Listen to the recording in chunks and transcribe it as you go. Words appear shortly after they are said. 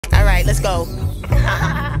Alright, let's go.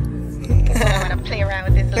 I'm gonna play around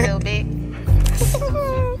with this a little bit.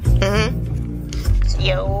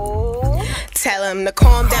 Yo. Tell him to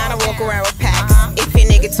calm down and walk around with packs. If your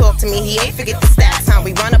nigga talk to me, he ain't forget the stats, huh?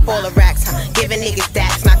 We run up all the racks, huh? Giving niggas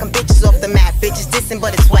dacks, knocking bitches off the map. Bitches dissing,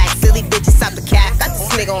 but it's whack. Silly bitches stop the cap. Got this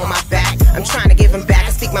nigga on my back. I'm trying to give him back. I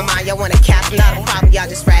speak my mind, y'all wanna cap. I'm not a problem, y'all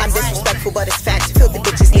just rap. I'm disrespectful, but it's fact. You filthy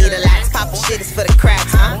bitches need a lax. Poppin' shit is for the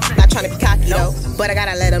cracks, huh? Not trying to be cocky though, but I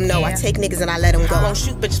gotta let them know. I take niggas and I let them go. I won't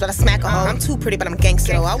shoot bitches, but I smack a hoe. I'm too pretty, but I'm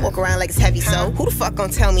gangster though. I walk around like it's heavy, so who the fuck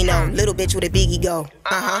gon' tell me no? Little bitch with a big ego.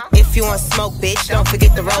 If you want smoke, bitch, don't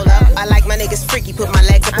forget to roll up. I like my niggas freaky, put my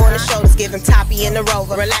legs up on the shoulders, give him toppy in the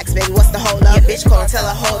Rover. Relax, baby, what's the hold up? Your bitch call and tell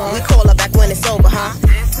her hold on. We call her back when it's over, huh?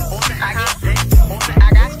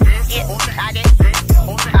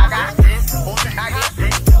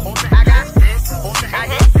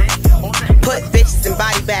 Put bitches in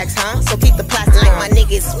body bags, huh? So keep the plastic like my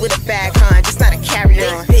niggas with a bag, huh? Just not a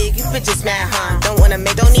carry-on. Big, you bitches mad, huh? Don't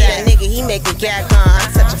need a nigga, he make me gag, huh?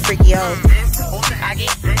 I'm such a freaky hoe.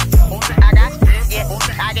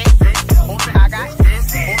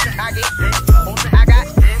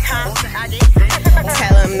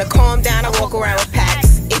 Tell him to calm down and walk around with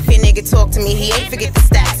packs. If your nigga talk to me, he ain't forget the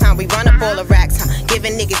stats, huh? We run up all the racks, huh?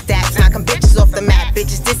 Giving niggas dacks, knocking bitches off the map.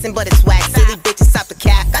 Bitches dissing, but it's whack. Silly bitches stop the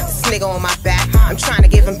cap. Got this nigga on my back. I'm trying to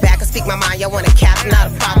give him back. I speak my mind, y'all wanna cap. I'm not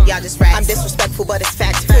a problem, y'all just rap. I'm disrespectful, but it's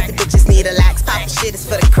facts. Filthy bitches need a lax. Poppin' shit is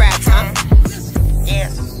for the cracks, huh? Yeah.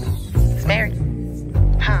 It's Mary.